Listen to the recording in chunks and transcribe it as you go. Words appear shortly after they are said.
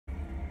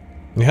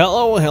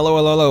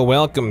Hello,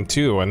 welcome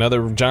to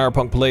another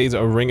GyroPunk Plays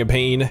a Ring of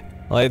Pain.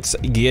 Let's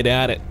get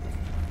at it.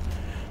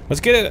 Let's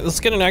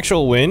get an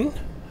actual win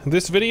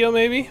this video,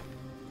 maybe?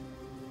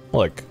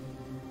 Look,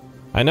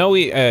 I know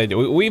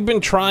we've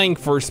been trying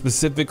for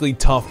specifically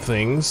tough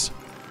things.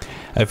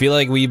 I feel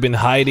like we've been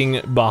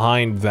hiding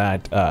behind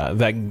that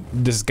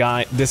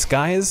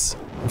disguise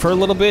for a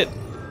little bit.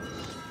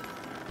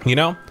 You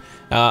know?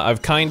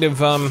 I've kind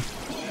of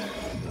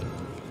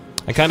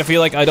I kind of feel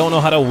like I don't know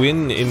how to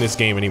win in this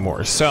game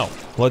anymore. So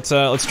let's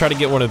try to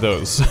get one of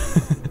those,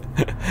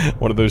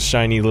 one of those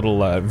shiny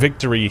little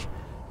victory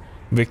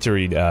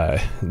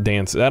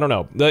dance. I don't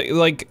know,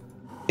 like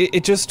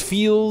it just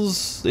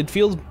feels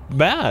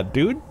bad,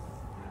 dude.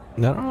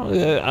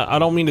 I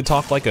don't mean to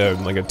talk like a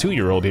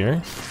 2-year-old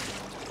here,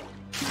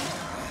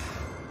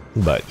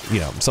 but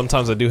you know,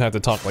 sometimes I do have to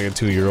talk like a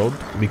 2-year-old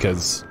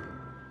because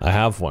I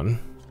have one.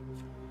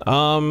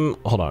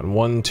 Hold on,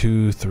 1,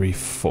 2, 3,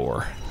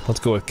 4. Let's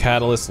go with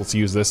Catalyst. Let's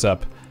use this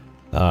up.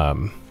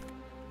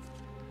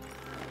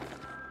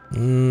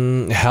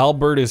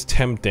 Halberd is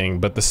tempting,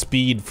 but the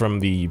speed from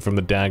the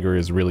dagger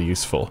is really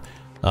useful.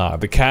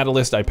 The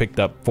Catalyst I picked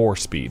up 4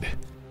 speed.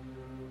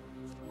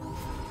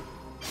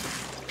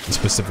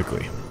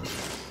 Specifically.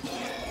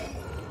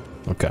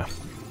 Okay.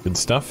 Good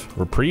stuff.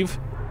 Reprieve.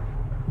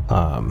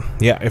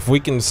 Yeah, if we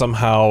can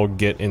somehow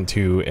get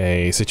into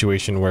a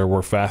situation where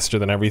we're faster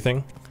than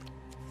everything,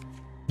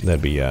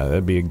 that'd be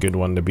a good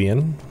one to be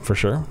in, for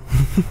sure.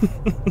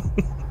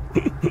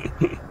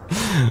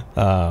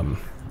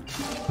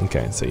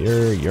 Okay, so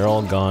you're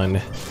all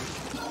gone.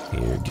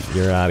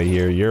 You're out of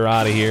here. You're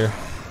out of here.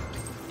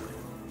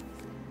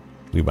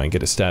 We might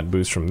get a stat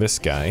boost from this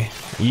guy.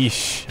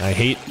 Yeesh, I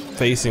hate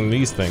facing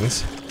these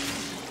things.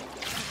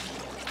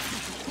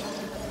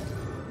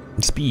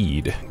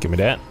 Speed, give me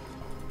that.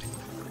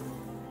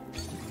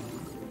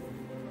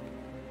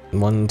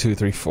 1, 2,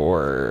 3,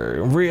 4.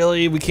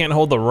 Really? We can't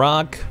hold the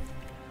rock?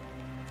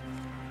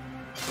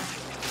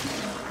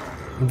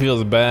 It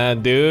feels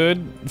bad,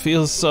 dude. It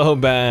feels so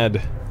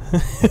bad.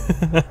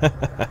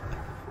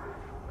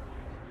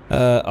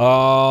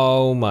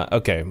 Oh my.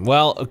 Okay,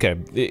 well, okay.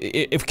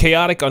 If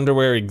chaotic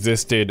underwear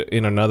existed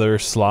in another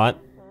slot,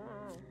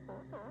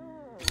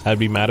 I'd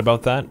be mad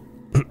about that.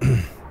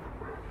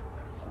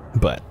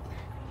 But,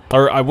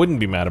 or I wouldn't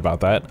be mad about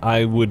that.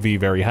 I would be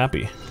very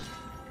happy.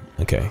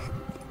 Okay.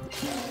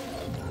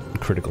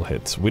 Critical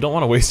hits. We don't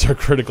want to waste our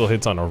critical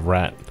hits on a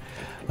rat.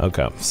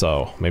 Okay,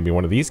 so maybe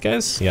one of these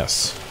guys?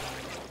 Yes.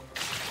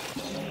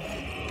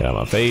 Get out of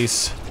my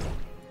face.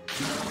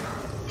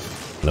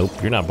 Nope,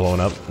 you're not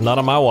blowing up. Not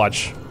on my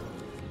watch.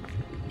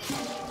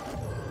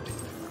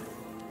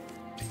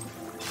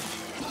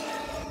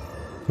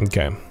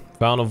 Okay,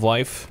 Fountain of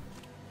Life.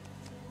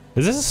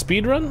 Is this a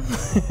speed run?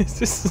 Is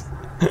this...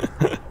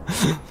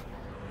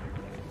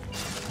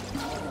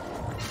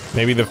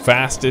 Maybe the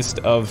fastest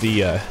of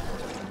the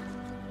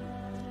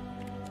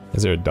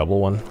Is there a double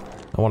one?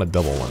 I want a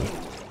double one.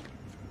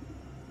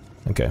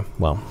 Okay,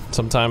 well,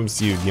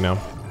 sometimes you know,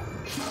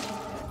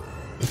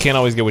 you can't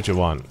always get what you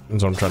want,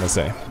 is what I'm trying to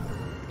say.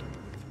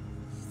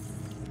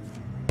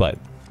 But,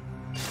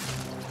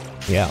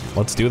 yeah,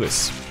 let's do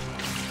this.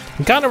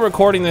 I'm kind of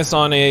recording this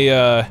on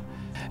a,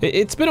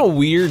 it's been a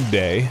weird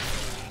day.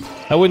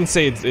 I wouldn't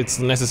say it's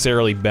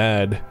necessarily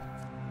bad.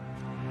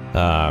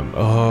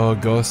 Oh,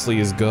 Ghostly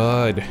is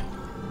good.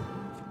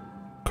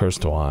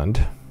 Cursed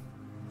Wand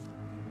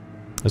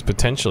is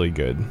potentially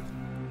good.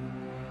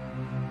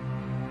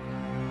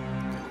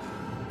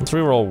 Let's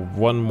reroll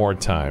one more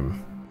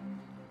time.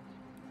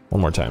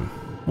 One more time.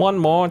 One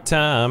more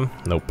time.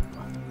 Nope.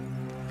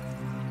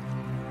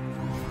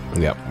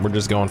 Yep, we're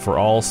just going for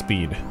all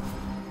speed.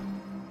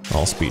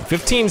 All speed.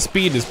 15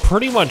 speed is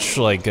pretty much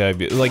like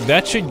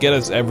that should get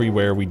us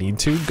everywhere we need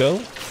to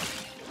go.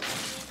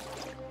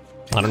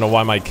 I don't know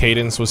why my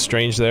cadence was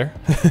strange there.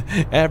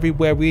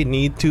 Everywhere we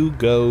need to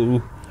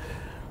go.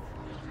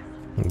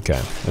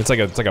 Okay, it's like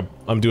a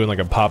I'm doing like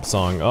a pop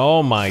song.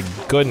 Oh my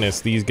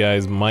goodness, these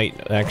guys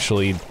might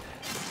actually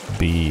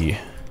be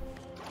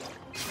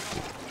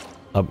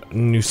a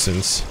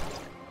nuisance.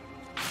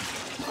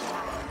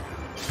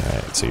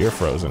 Alright, so you're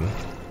frozen.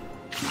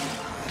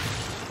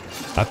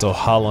 Atto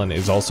Holland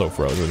is also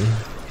frozen.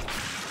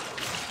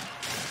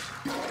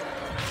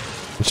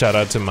 Shout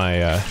out to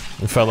my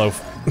fellow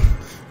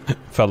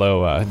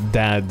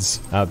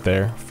dads out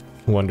there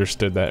who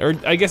understood that, or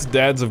I guess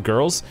dads of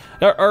girls.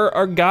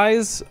 Are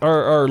guys,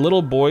 are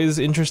little boys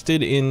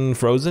interested in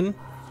Frozen?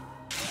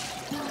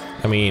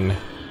 I mean,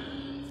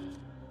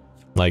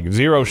 like,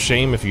 zero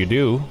shame if you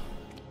do,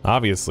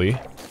 obviously.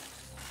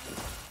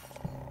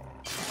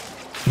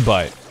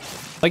 But,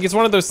 like, it's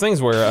one of those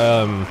things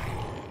where,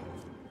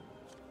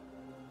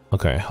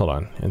 okay, hold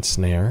on,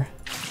 ensnare.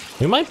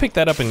 We might pick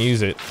that up and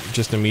use it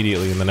just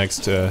immediately in the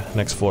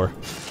next floor.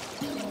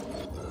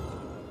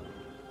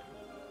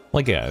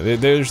 Like, yeah,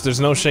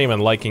 there's no shame in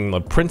liking the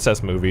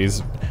princess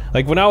movies.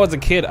 Like, when I was a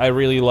kid, I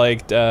really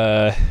liked,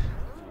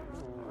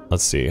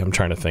 let's see, I'm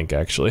trying to think,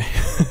 actually.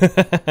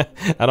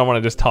 I don't want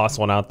to just toss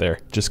one out there,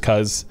 just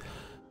 'cause.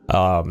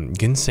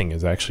 Ginseng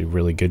is actually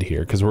really good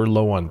here because we're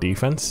low on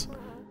defense.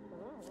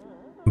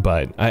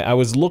 But I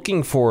was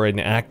looking for an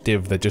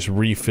active that just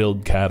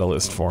refilled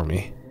Catalyst for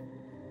me.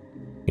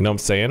 You know what I'm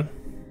saying?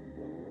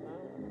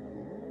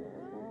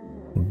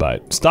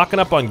 But stocking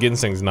up on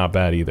Ginseng's not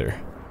bad either.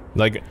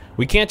 Like,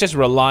 we can't just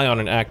rely on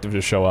an active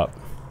to show up.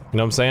 You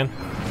know what I'm saying?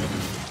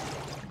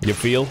 You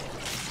feel?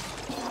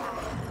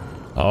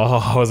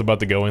 Oh, I was about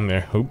to go in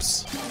there.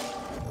 Oops.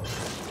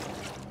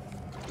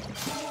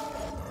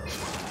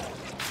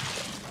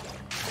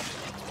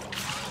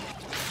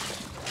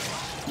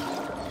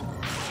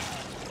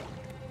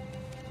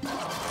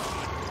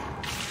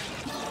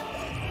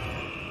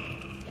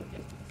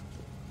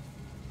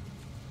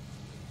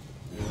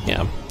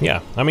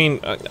 Yeah, I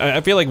mean,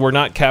 I feel like we're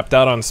not capped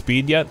out on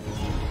speed yet.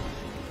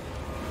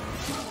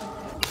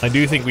 I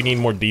do think we need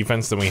more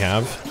defense than we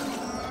have.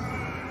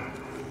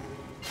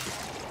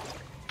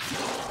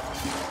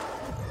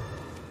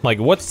 Like,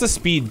 what's the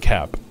speed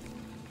cap?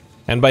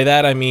 And by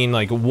that I mean,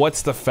 like,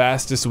 what's the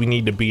fastest we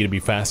need to be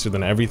faster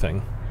than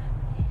everything?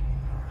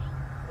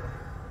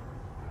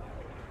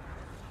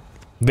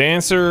 The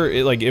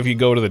answer, like, if you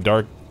go to the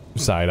dark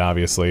side,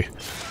 obviously,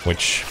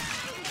 which...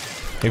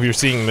 if you're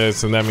seeing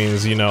this, and that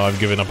means, you know, I've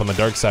given up on the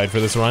dark side for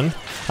this run.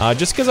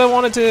 Just because I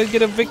wanted to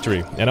get a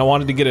victory. And I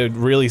wanted to get a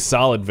really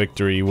solid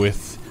victory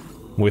with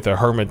a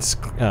Hermit's,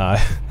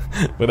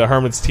 with a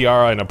Hermit's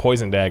Tiara and a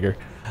Poison Dagger.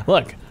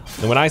 Look,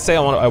 when I say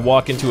I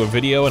walk into a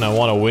video and I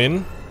want to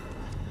win,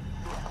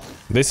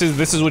 this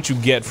is what you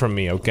get from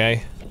me,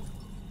 okay?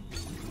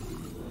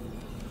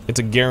 It's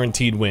a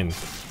guaranteed win.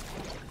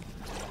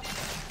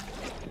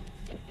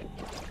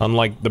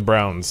 Unlike the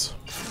Browns.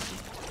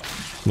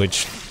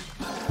 Which...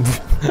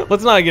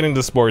 let's not get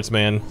into sports,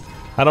 man.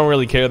 I don't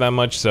really care that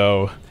much,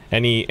 so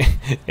any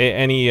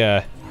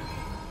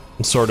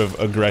sort of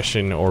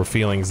aggression or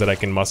feelings that I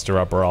can muster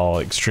up are all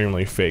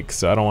extremely fake,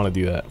 so I don't want to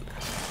do that.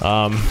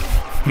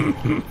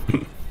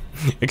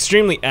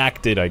 Extremely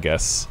acted, I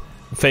guess.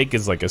 Fake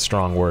is like a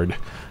strong word.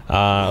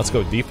 Let's go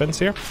with defense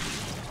here.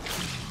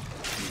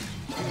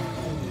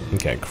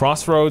 Okay,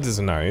 Crossroads is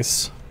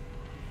nice.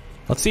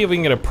 Let's see if we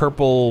can get a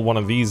purple one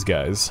of these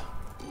guys.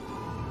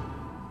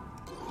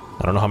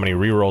 I don't know how many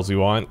rerolls we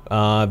want.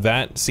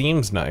 That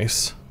seems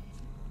nice.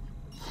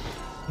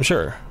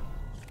 Sure.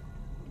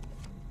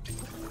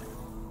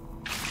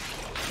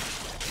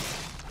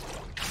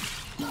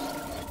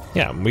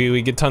 Yeah,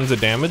 we get tons of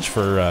damage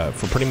for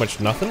pretty much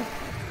nothing.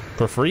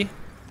 For free.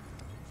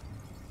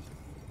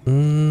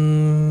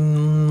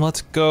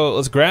 Let's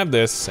grab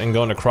this and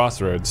go into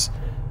Crossroads.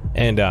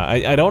 And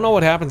I don't know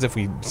what happens if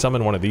we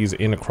summon one of these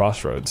into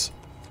Crossroads.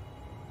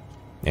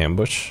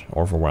 Ambush,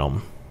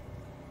 Overwhelm.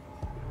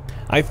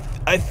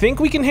 I think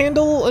we can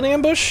handle an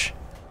ambush,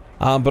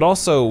 but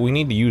also we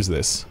need to use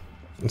this,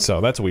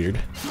 so that's weird.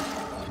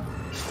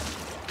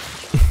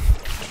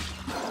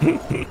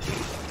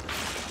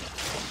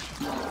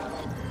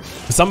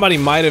 Somebody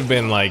might have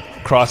been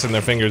like crossing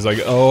their fingers, like,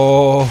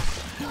 oh,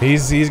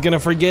 he's gonna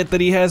forget that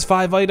he has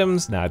 5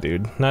 items. Nah,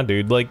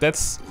 dude, like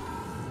that's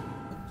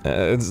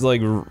it's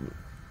like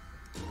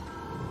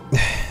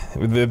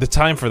the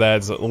time for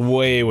that is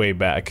way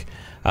back.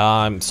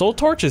 Soul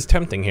Torch is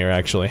tempting here,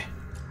 actually.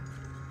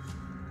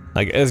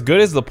 Like, as good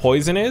as the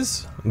poison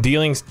is,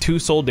 dealing 2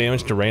 soul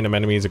damage to random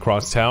enemies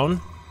across town,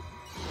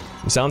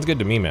 sounds good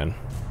to me, man.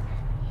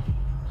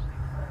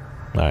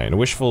 Alright,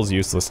 Wishful is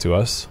useless to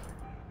us.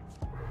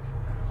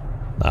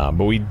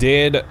 But we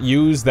did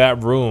use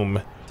that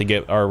room to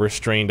get our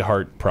Restrained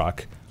Heart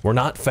proc. We're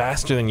not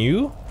faster than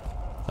you?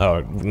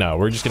 Oh, no,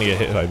 we're just gonna get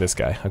hit by this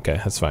guy.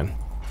 Okay, that's fine.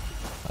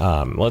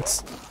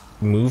 Let's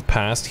move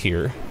past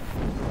here.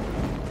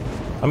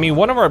 I mean,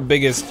 one of our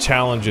biggest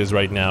challenges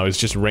right now is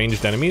just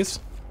ranged enemies.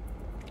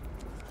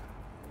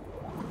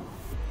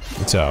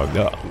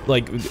 So,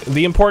 like,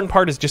 the important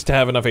part is just to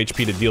have enough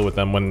HP to deal with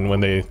them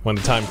when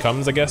the time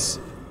comes, I guess.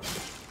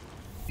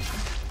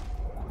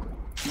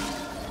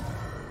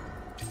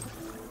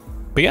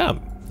 But yeah,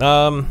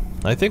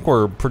 I think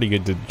we're pretty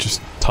good to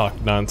just talk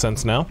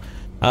nonsense now.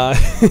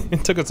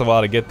 It took us a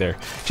while to get there.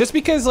 Just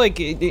because, like,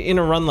 in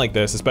a run like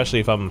this,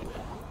 especially if I'm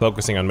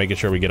focusing on making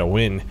sure we get a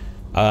win,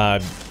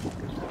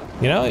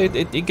 you know,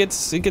 it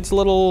gets a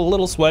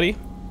little sweaty,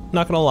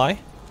 not gonna lie.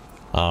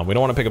 We don't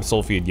want to pick up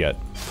Soul Feed yet.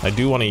 I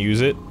do want to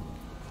use it.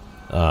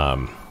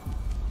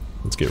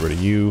 Let's get rid of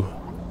you.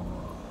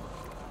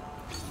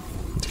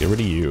 Let's get rid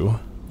of you.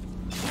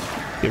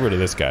 Get rid of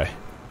this guy.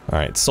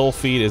 Alright, Soul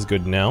Feed is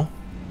good now.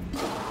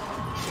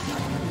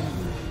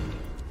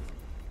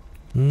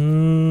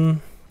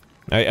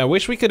 I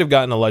wish we could have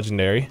gotten a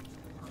legendary.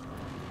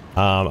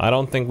 I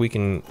don't think we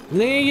can...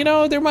 You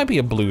know, there might be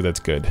a blue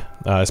that's good.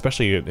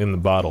 Especially in the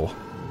bottle.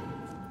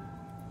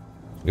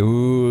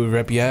 Ooh,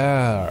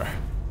 Rapier.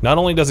 Not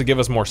only does it give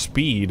us more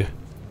speed,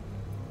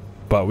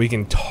 but we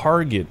can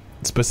target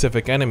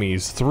specific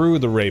enemies through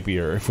the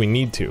rapier if we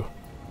need to.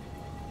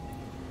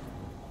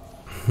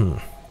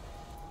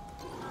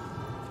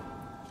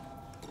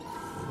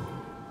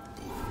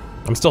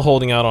 I'm still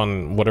holding out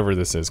on whatever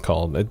this is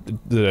called.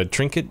 The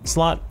trinket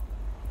slot?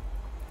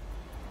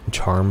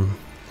 Charm.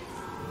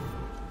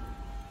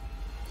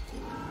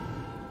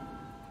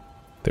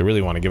 They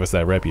really want to give us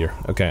that rapier.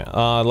 Okay,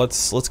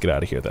 let's get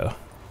out of here though.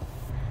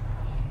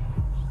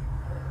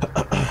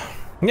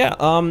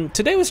 Yeah,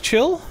 today was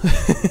chill.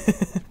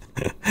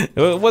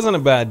 It wasn't a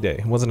bad day.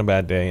 It wasn't a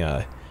bad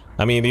day.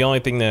 I mean, the only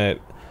thing that,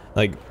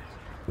 like,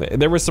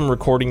 there was some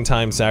recording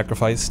time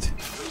sacrificed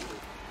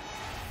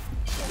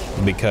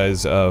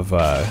because of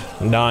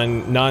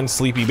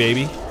non-sleepy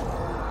baby.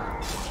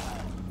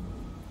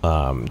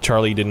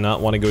 Charlie did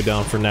not want to go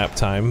down for nap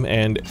time,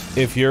 and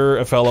if you're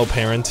a fellow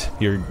parent,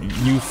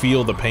 you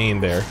feel the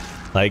pain there.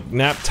 Like,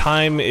 nap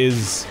time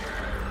is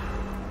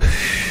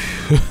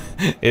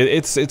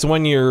it's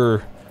when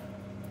you're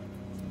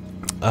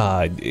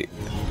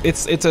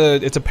it's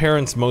a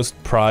parent's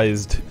most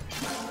prized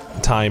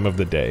time of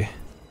the day.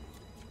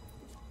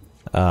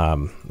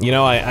 You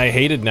know, I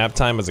hated nap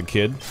time as a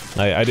kid.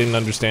 I didn't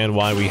understand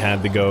why we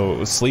had to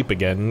go sleep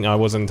again. I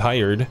wasn't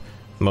tired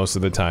most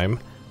of the time.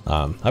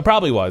 I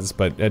probably was,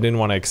 but I didn't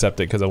want to accept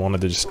it because I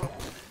wanted to just,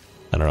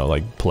 I don't know,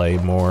 like, play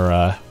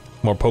more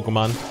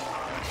Pokemon.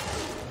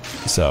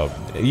 So,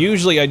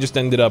 usually I just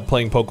ended up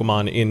playing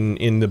Pokemon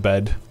in the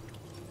bed.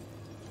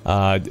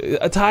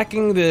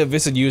 Attacking the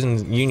Viscid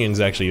Union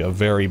is actually a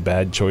very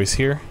bad choice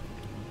here.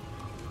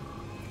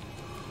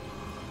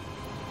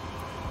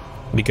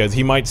 Because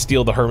he might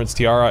steal the Hermit's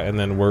Tiara and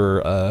then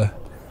we're,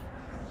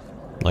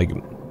 like,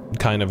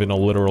 kind of in a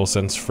literal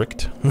sense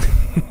fricked.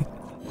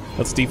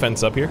 Let's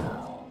defense up here.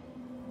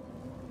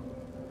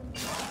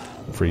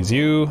 Freeze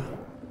you.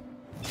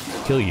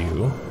 Kill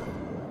you.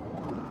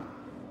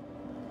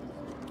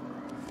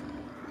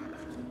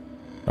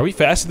 Are we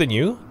faster than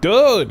you?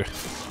 Dude!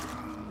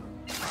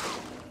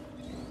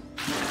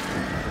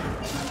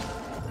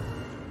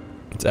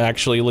 It's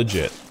actually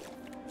legit.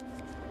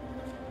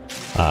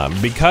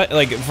 Because,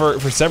 like, for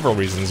several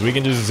reasons. We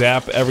can just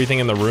zap everything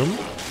in the room.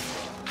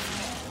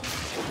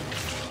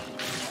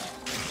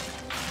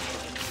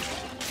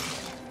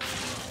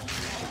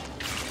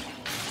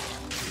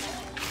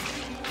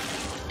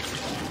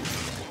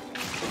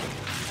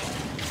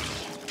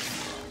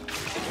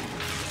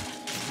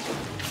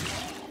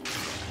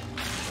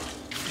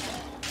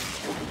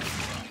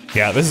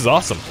 Yeah, this is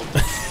awesome.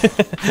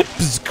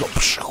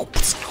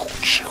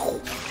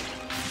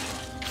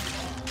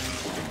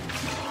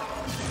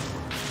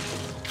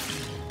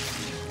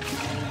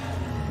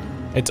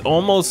 It's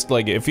almost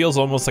like, it feels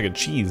almost like a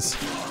cheese.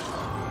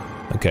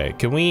 Okay,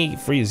 can we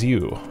freeze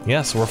you?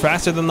 Yes, we're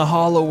faster than the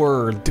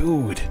Hollower,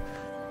 dude.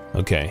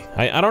 Okay,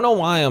 I don't know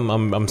why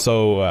I'm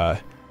so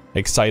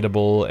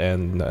excitable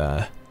and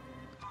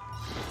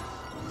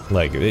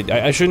like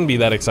I shouldn't be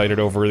that excited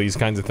over these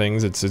kinds of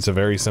things. It's a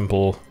very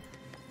simple.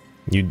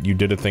 You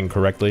did a thing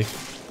correctly.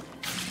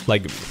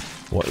 Like,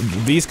 well,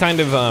 these kind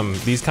of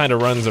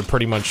runs are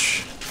pretty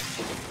much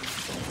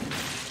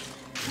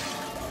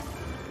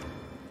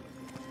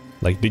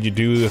like, did you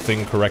do the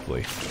thing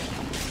correctly?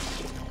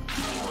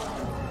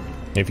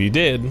 If you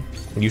did,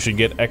 you should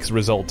get X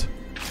result.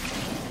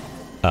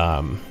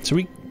 Should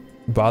we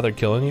bother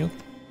killing you?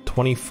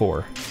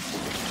 24.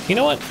 You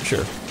know what?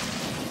 Sure.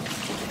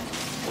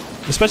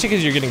 Especially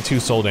because you're getting 2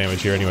 soul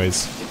damage here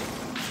anyways.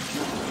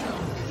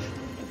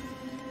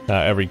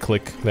 Every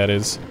click, that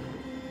is.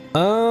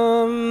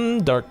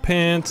 Dark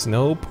Pants,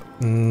 nope.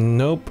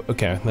 Nope.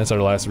 Okay, that's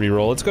our last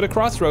reroll. Let's go to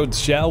Crossroads,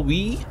 shall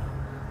we?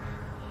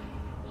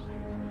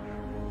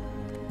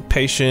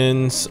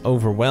 Patience,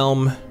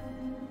 Overwhelm.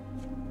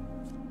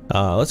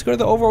 Let's go to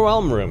the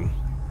Overwhelm room.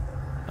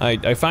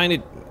 I find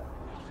it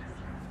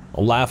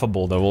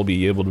laughable that we'll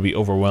be able to be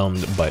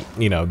overwhelmed, but,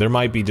 you know, there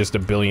might be just a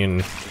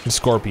billion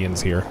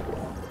scorpions here.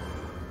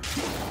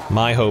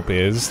 My hope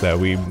is that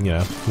we, you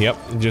know, yep,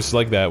 just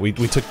like that, we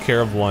took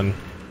care of one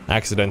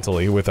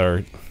accidentally with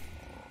our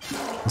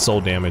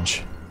soul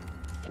damage.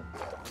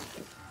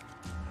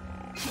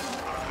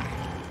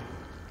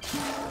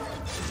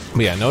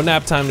 But yeah, no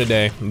nap time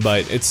today,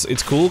 but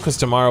it's cool because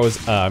tomorrow is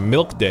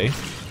Milk Day.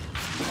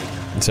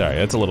 Sorry,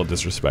 that's a little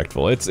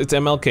disrespectful. It's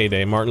MLK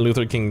Day, Martin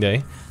Luther King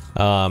Day,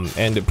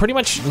 and pretty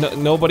much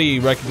nobody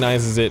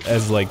recognizes it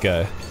as like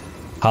a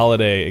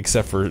holiday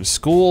except for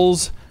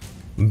schools,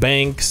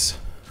 banks,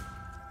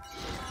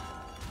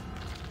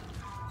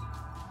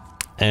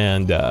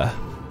 and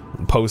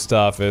post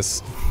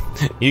office.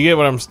 You get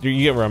where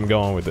I'm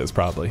going with this,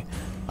 probably.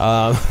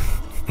 My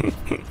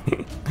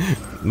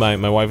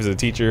wife is a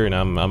teacher and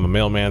I'm a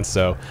mailman,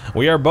 so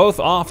we are both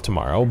off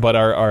tomorrow, but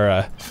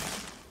our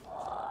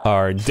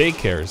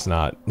daycare is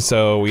not.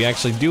 So we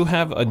actually do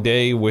have a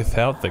day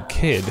without the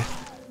kid,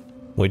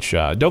 which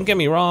don't get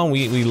me wrong,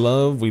 we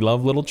love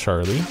little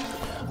Charlie,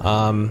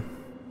 and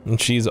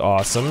she's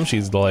awesome.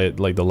 She's the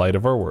light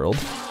of our world,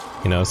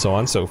 you know, so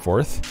on and so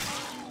forth.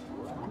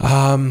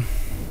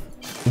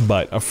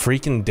 But a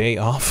freaking day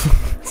off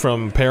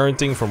from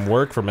parenting, from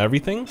work, from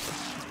everything,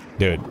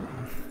 dude.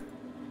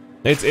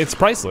 It's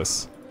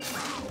priceless,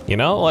 you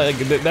know. Like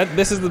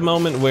this is the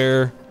moment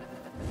where,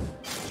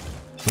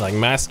 like,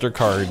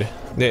 MasterCard,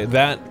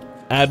 that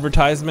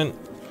advertisement,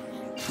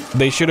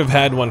 they should have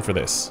had one for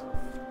this.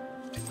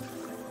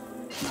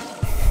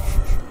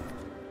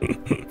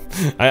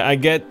 I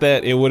get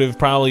that it would have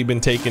probably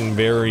been taken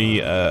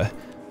very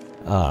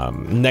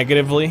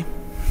negatively.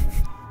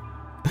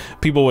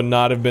 People would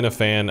not have been a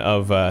fan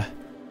of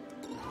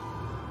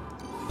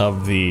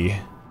the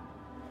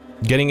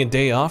getting a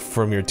day off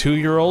from your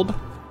 2-year-old.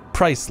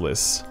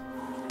 Priceless,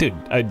 dude.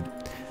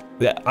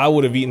 I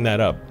would have eaten that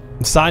up.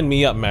 Sign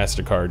me up,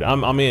 MasterCard.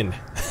 I'm in.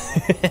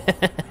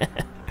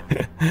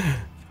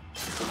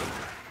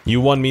 You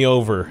won me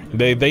over.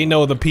 They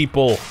know the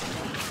people.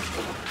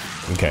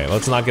 Okay,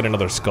 let's not get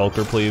another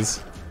skulker,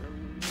 please.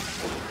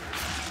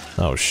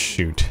 Oh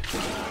shoot.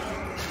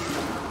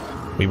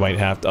 We might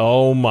have to.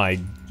 Oh my.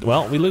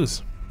 Well, we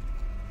lose.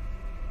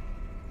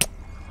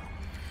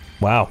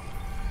 Wow.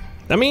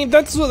 I mean,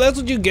 that's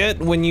what you get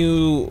when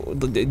you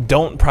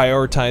don't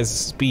prioritize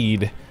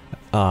speed.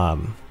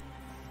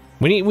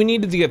 We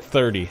needed to get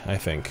 30, I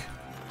think.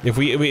 If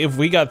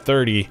we got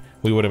 30,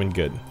 we would have been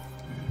good.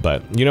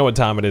 But you know what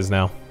time it is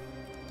now.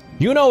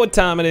 You know what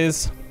time it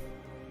is.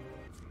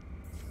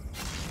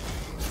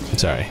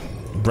 Sorry,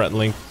 Brett and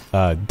Link,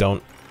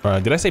 don't.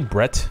 Did I say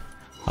Brett?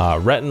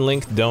 Rhett and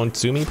Link, don't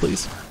sue me,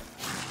 please.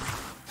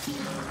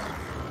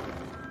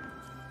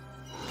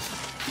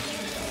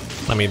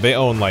 I mean, they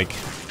own like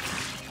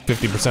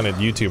 50% of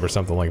YouTube or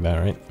something like that,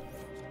 right?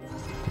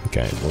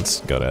 Okay,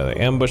 let's go to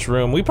the ambush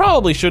room. We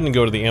probably shouldn't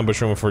go to the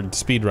ambush room for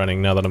speedrunning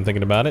now that I'm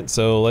thinking about it.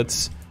 So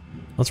let's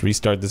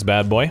restart this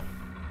bad boy.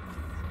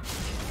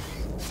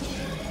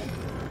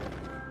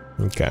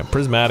 Okay,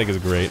 prismatic is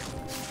great.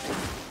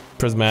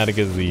 Prismatic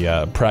is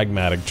the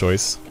pragmatic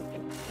choice.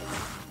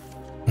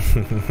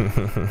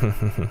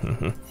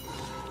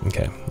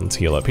 Okay, let's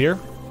heal up here.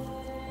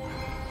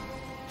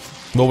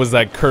 What was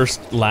that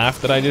cursed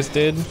laugh that I just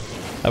did?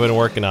 I've been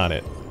working on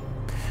it.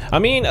 I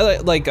mean,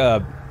 like,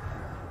 I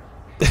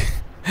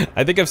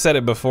think I've said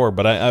it before,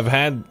 but I've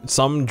had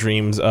some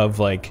dreams of,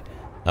 like,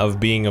 of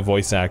being a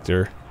voice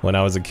actor when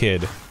I was a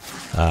kid.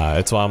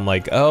 That's why I'm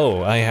like,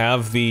 oh, I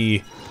have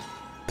the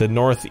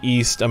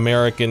Northeast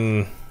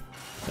American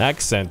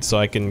accent, so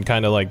I can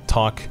kind of like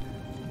talk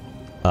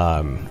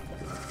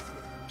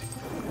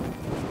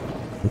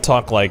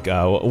like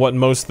what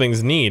most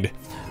things need.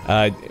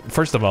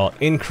 First of all,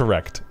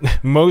 incorrect.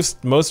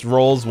 most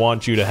roles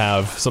want you to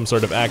have some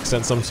sort of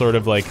accent, some sort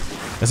of like,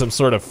 some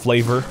sort of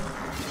flavor.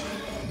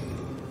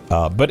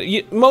 But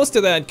most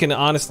of that can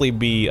honestly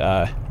be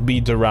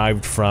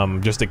derived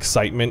from just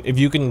excitement. If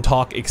you can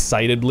talk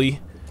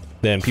excitedly,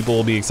 then people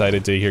will be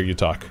excited to hear you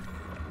talk.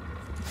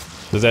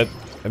 Does that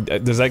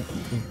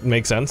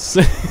make sense?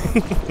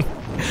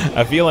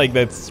 I feel like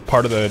that's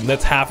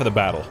that's half of the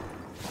battle.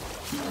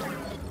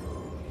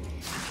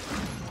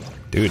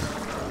 Dude,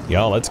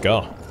 y'all, let's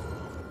go.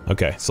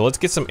 Okay, so let's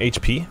get some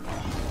HP.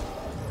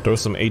 Throw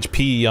some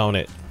HP on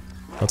it.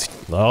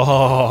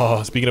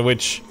 Oh, speaking of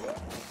which,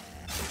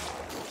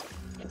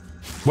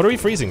 what are we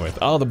freezing with?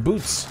 Oh, the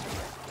boots.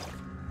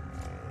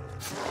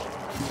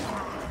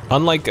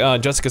 Unlike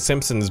Jessica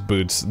Simpson's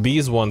boots,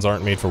 these ones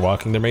aren't made for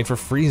walking, they're made for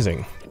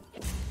freezing.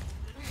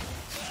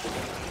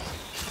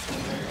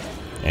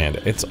 And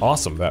it's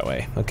awesome that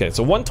way. Okay,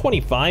 so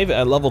 125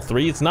 at level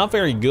 3, it's not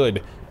very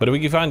good, but if we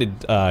can find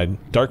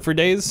it dark for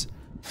days,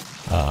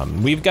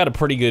 we've got a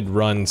pretty good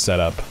run set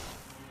up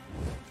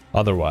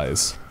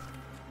otherwise.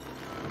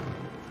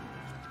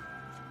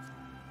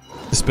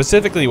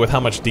 Specifically with how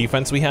much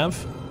defense we have.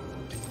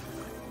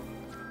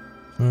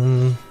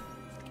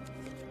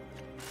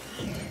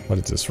 What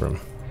is this room?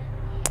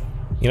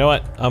 You know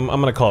what? I'm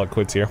gonna call it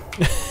quits here.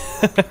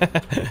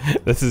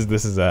 This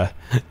is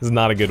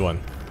not a good one.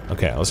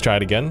 Okay, let's try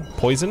it again.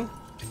 Poison.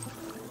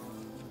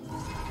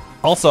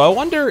 Also, I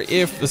wonder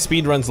if the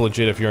speedrun's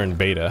legit if you're in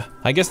beta.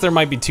 I guess there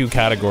might be 2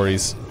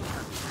 categories.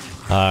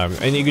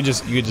 And you could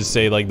just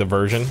say like the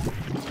version.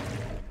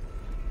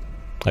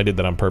 I did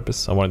that on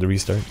purpose. I wanted to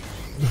restart.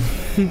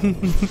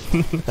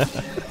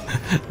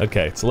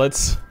 Okay, so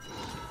let's.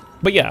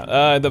 But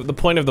yeah, the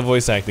point of the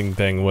voice acting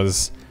thing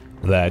was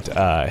that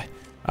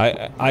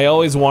I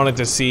always wanted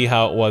to see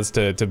how it was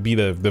to be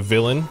the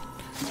villain.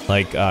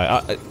 Like,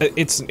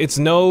 it's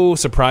no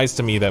surprise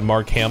to me that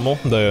Mark Hamill,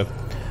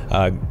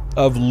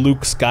 of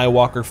Luke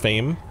Skywalker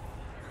fame,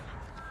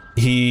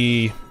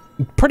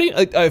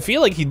 I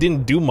feel like he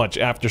didn't do much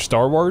after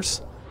Star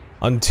Wars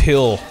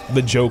until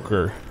the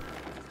Joker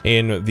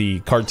in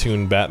the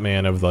cartoon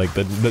Batman of like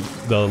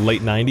the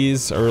late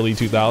 90s, early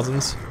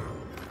 2000s.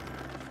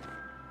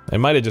 It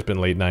might have just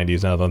been late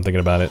 90s now that I'm thinking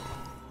about it.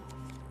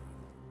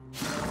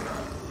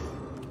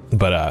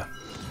 But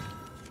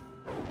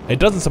it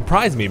doesn't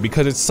surprise me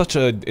because it's such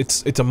a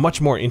it's a much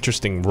more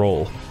interesting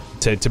role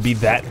to be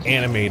that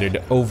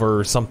animated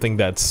over something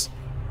that's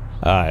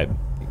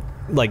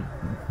like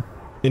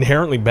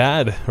inherently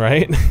bad,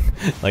 right?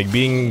 Like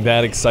being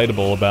that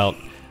excitable about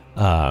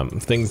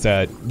things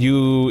that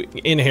you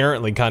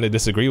inherently kind of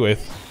disagree with,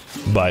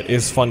 but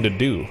is fun to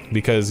do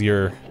because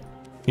you're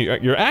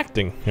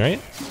acting,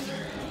 right?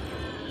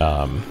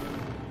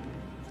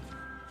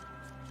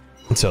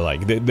 So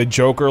like the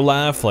Joker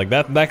laugh, like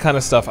that kind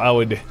of stuff, I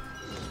would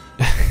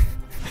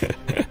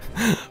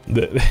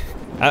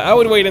I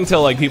would wait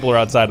until like people are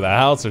outside of the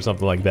house or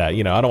something like that.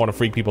 You know, I don't want to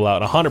freak people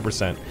out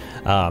 100%.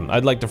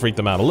 I'd like to freak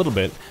them out a little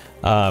bit.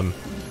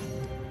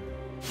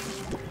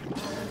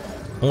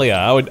 Well,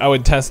 yeah, I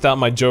would test out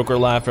my Joker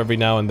laugh every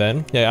now and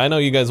then. Yeah, I know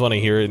you guys want to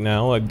hear it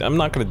now. I'm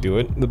not gonna do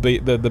it.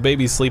 The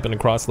baby's sleeping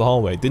across the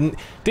hallway. Didn't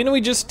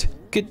we just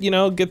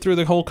get through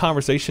the whole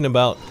conversation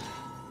about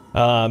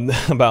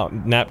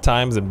nap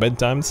times and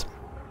bedtimes?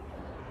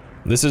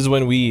 This is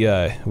when we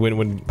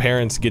when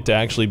parents get to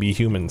actually be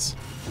humans.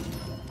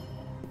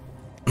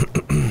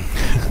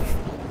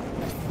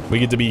 We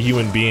get to be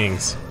human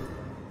beings.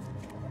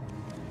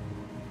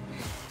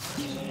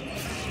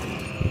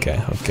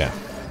 Okay, okay.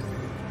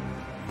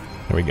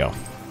 Here we go.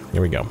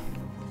 Here we go.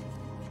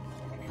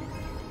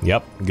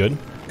 Yep, good,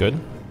 good.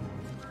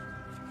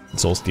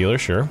 Soul Stealer,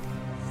 sure.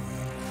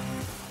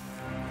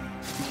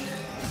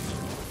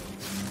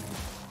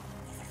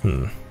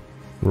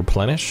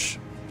 Replenish?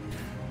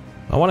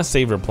 I want to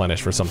save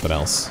replenish for something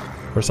else.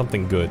 For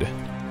something good.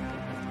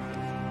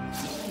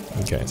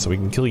 Okay, so we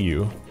can kill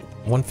you.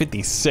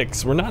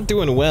 156. We're not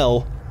doing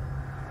well.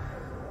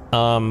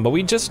 But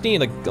we just need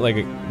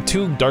like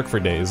 2 Dark for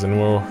days and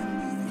we'll...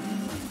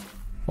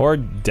 Or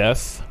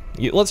death.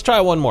 Let's try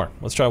one more.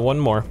 Let's try one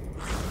more.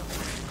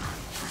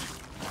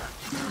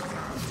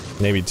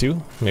 Maybe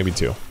 2? Maybe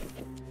 2.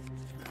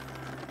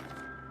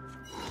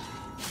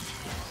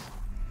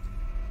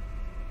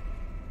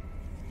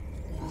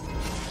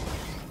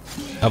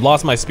 I've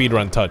lost my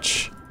speedrun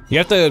touch. You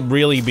have to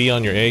really be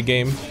on your A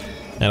game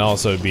and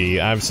also be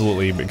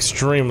absolutely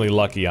extremely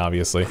lucky,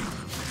 obviously.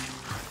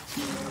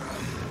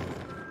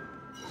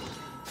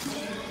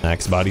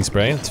 Max body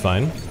spray, that's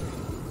fine.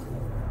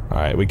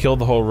 Alright, we killed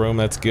the whole room,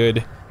 that's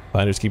good.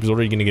 Finders Keepers, what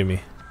are you gonna give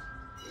me?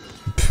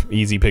 Pff,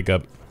 easy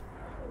pickup.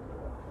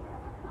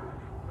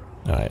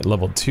 Alright,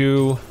 level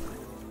 2.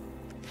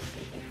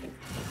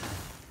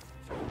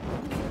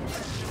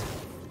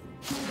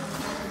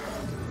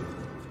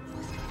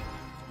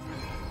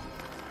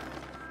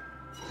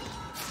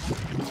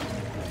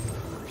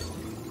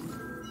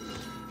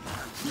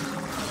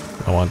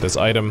 I want this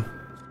item.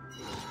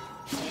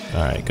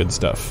 Alright, good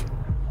stuff.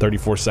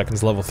 34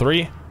 seconds, level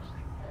 3.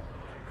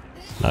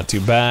 Not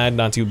too bad,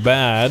 not too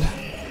bad.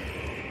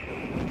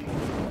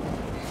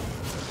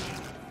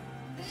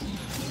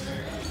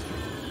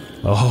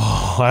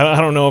 Oh,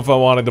 I don't know if I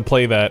wanted to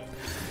play that.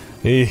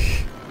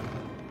 Eek.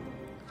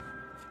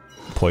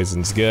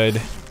 Poison's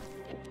good.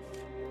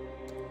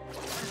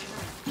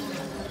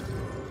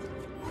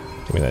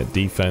 Give me that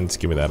defense,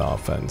 give me that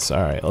offense.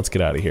 Alright, let's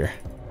get out of here.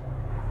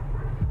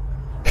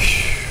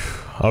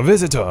 A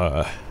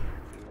visitor!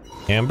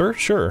 Amber?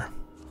 Sure.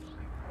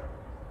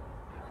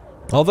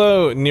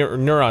 Although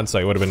Neuron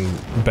Sight would have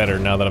been better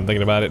now that I'm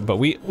thinking about it, but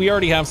we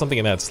already have something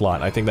in that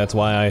slot. I think that's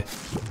why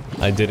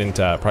I didn't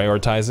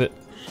prioritize it.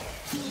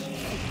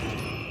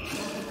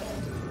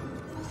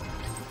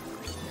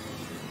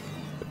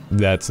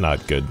 That's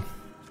not good.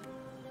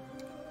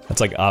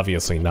 That's like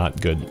obviously not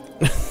good.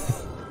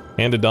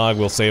 And a dog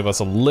will save us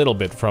a little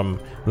bit from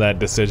that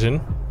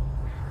decision.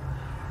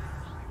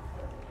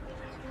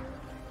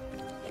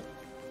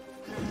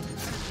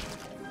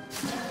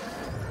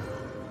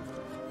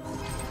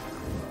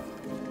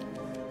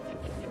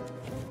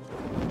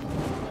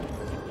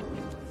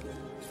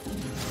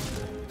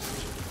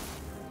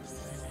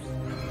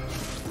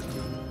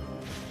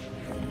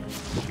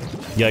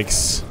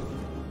 Yikes.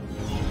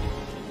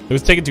 It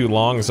was taking too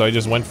long, so I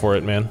just went for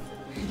it, man.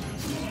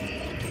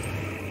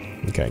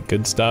 Okay,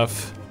 good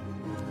stuff.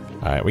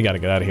 Alright, we gotta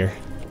get out of here.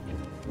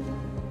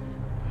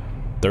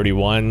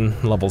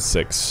 31, level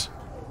 6.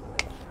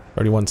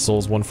 31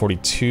 souls,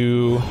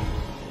 142.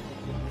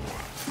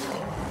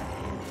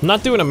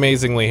 Not doing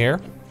amazingly here.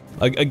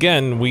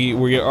 Again,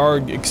 we are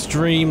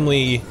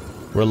extremely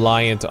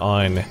reliant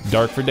on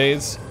Dark for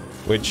Days.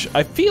 Which,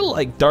 I feel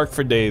like Dark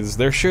for Days,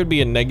 there should be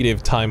a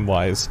negative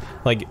time-wise.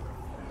 Like,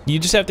 you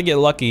just have to get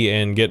lucky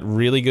and get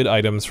really good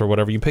items for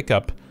whatever you pick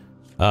up.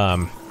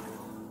 And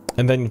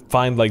then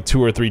find like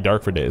 2 or 3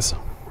 Dark for Days.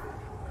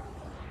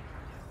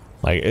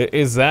 Like,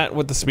 is that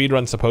what the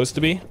speedrun's supposed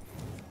to be?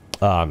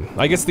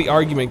 I guess the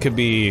argument could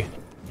be...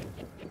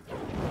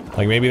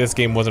 Like, maybe this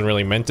game wasn't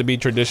really meant to be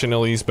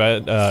traditionally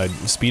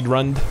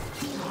speedrunned.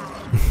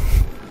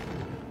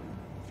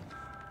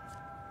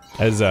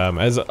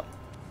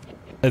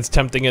 As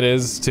tempting it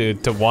is to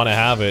want to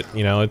have it,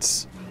 you know,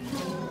 it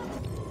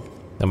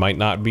might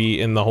not be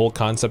in the whole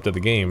concept of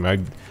the game.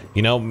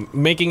 You know,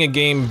 making a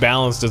game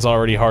balanced is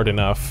already hard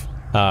enough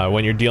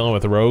when you're dealing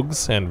with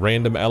rogues and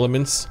random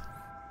elements.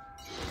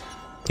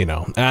 You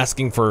know,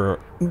 asking for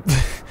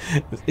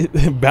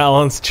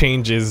balance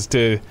changes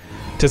to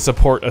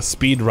support a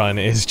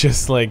speedrun is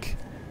just like,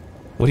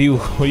 what do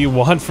you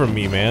want from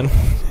me, man?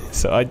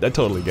 So I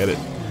totally get it.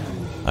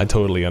 I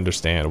totally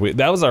understand.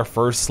 That was our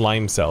first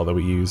slime cell that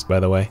we used, by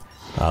the way.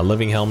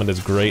 Living Helmet is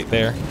great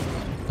there.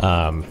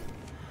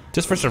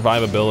 Just for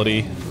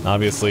survivability,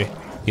 obviously.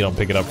 You don't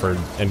pick it up for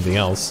anything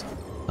else.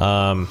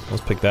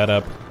 Let's pick that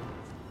up.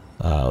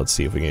 Let's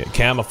see if we can get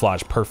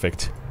camouflage.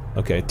 Perfect.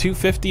 Okay,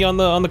 250 on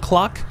the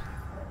clock.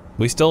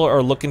 We still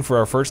are looking for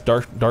our first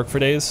dark for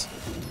days.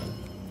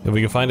 If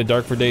we can find a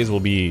dark for days, we'll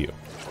be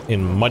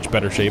in much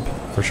better shape,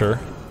 for sure.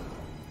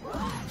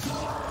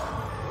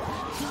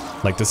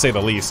 Like, to say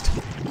the least.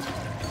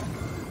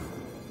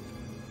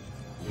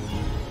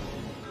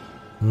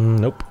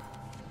 Nope.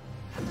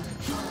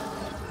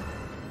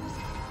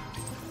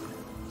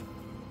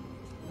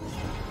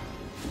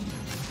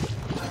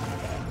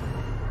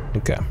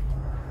 Okay.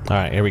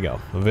 Alright, here we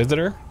go. A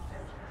visitor.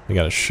 We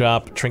got a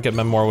shop. Trinket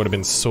memoir would have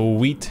been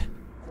sweet.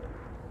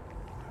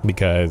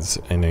 Because,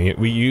 I know,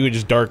 you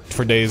just dark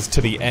for days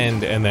to the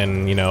end and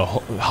then, you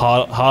know,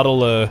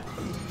 hodl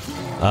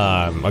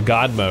a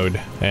god mode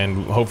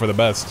and hope for the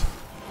best.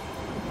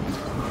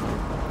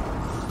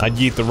 I'd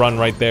yeet the run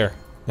right there.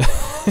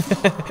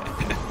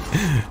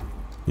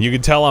 You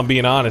can tell I'm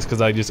being honest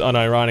because I just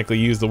unironically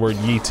used the word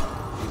yeet.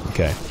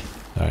 Okay.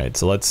 Alright,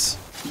 so let's...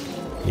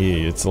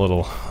 Yeah, it's a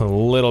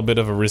little bit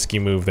of a risky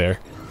move there.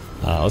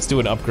 Let's do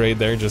an upgrade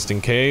there just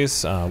in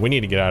case. We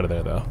need to get out of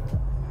there though.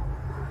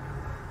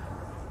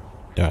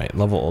 Alright,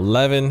 level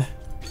 11.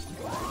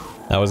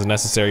 That was a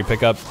necessary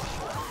pickup.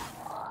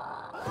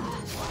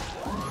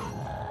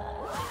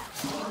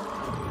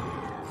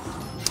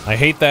 I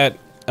hate that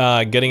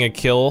getting a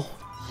kill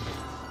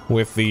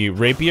with the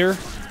rapier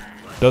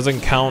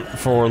doesn't count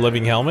for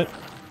living helmet.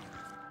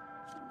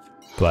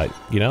 But,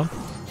 you know.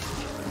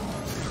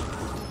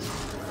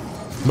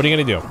 What are you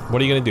gonna do?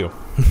 What are you gonna do?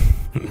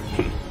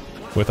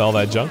 With all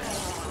that junk?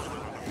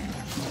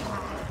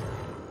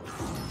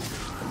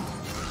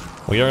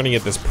 We are gonna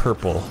get this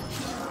purple.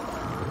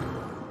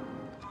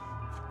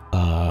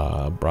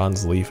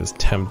 Bronze leaf is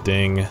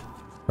tempting.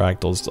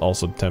 Fractal's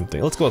also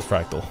tempting. Let's go with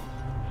fractal.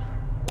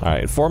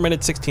 Alright, 4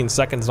 minutes, 16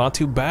 seconds. Not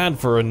too bad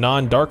for a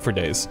non-dark for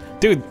days.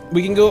 Dude,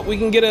 we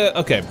can get a...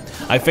 Okay,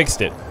 I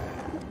fixed it.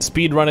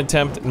 Speed run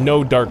attempt,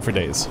 no dark for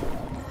days.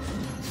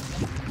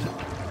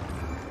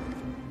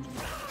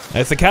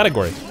 That's the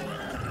category.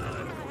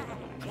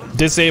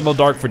 Disable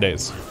dark for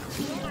days.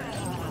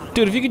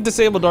 Dude, if you could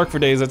disable dark for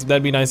days,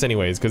 that'd be nice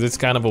anyways, because it's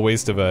kind of a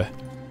waste of a...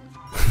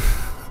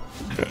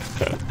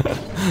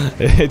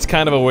 It's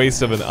kind of a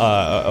waste of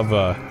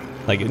a...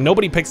 Like,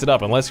 nobody picks it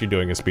up unless you're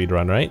doing a speed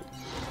run, right?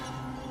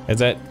 Is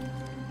that...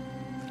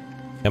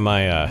 Am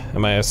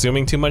I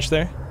assuming too much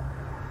there?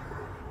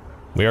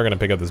 We are gonna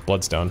pick up this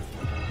bloodstone.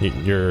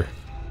 You're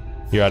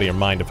out of your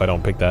mind if I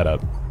don't pick that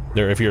up.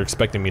 Or if you're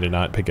expecting me to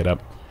not pick it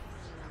up.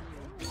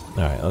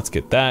 Alright, let's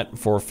get that.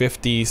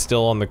 450,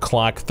 still on the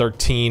clock,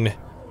 13.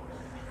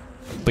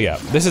 But yeah,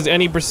 this is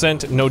any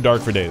percent, no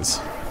dark for days.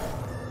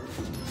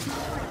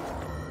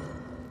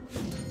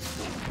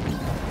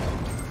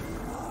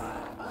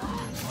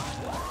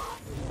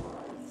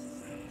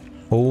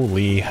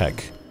 Holy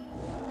heck.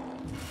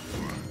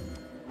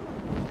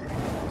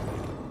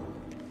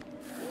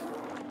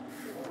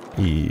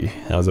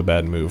 That was a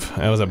bad move.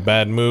 That was a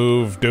bad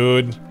move,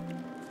 dude.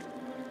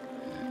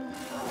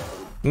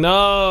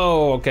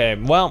 No, okay.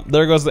 Well,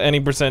 there goes the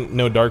any percent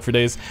no dark for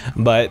days,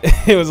 but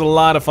it was a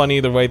lot of fun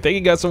either way. Thank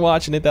you guys for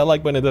watching. Hit that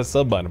like button, hit that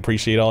sub button.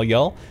 Appreciate all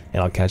y'all,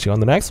 and I'll catch you on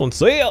the next one.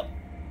 See ya!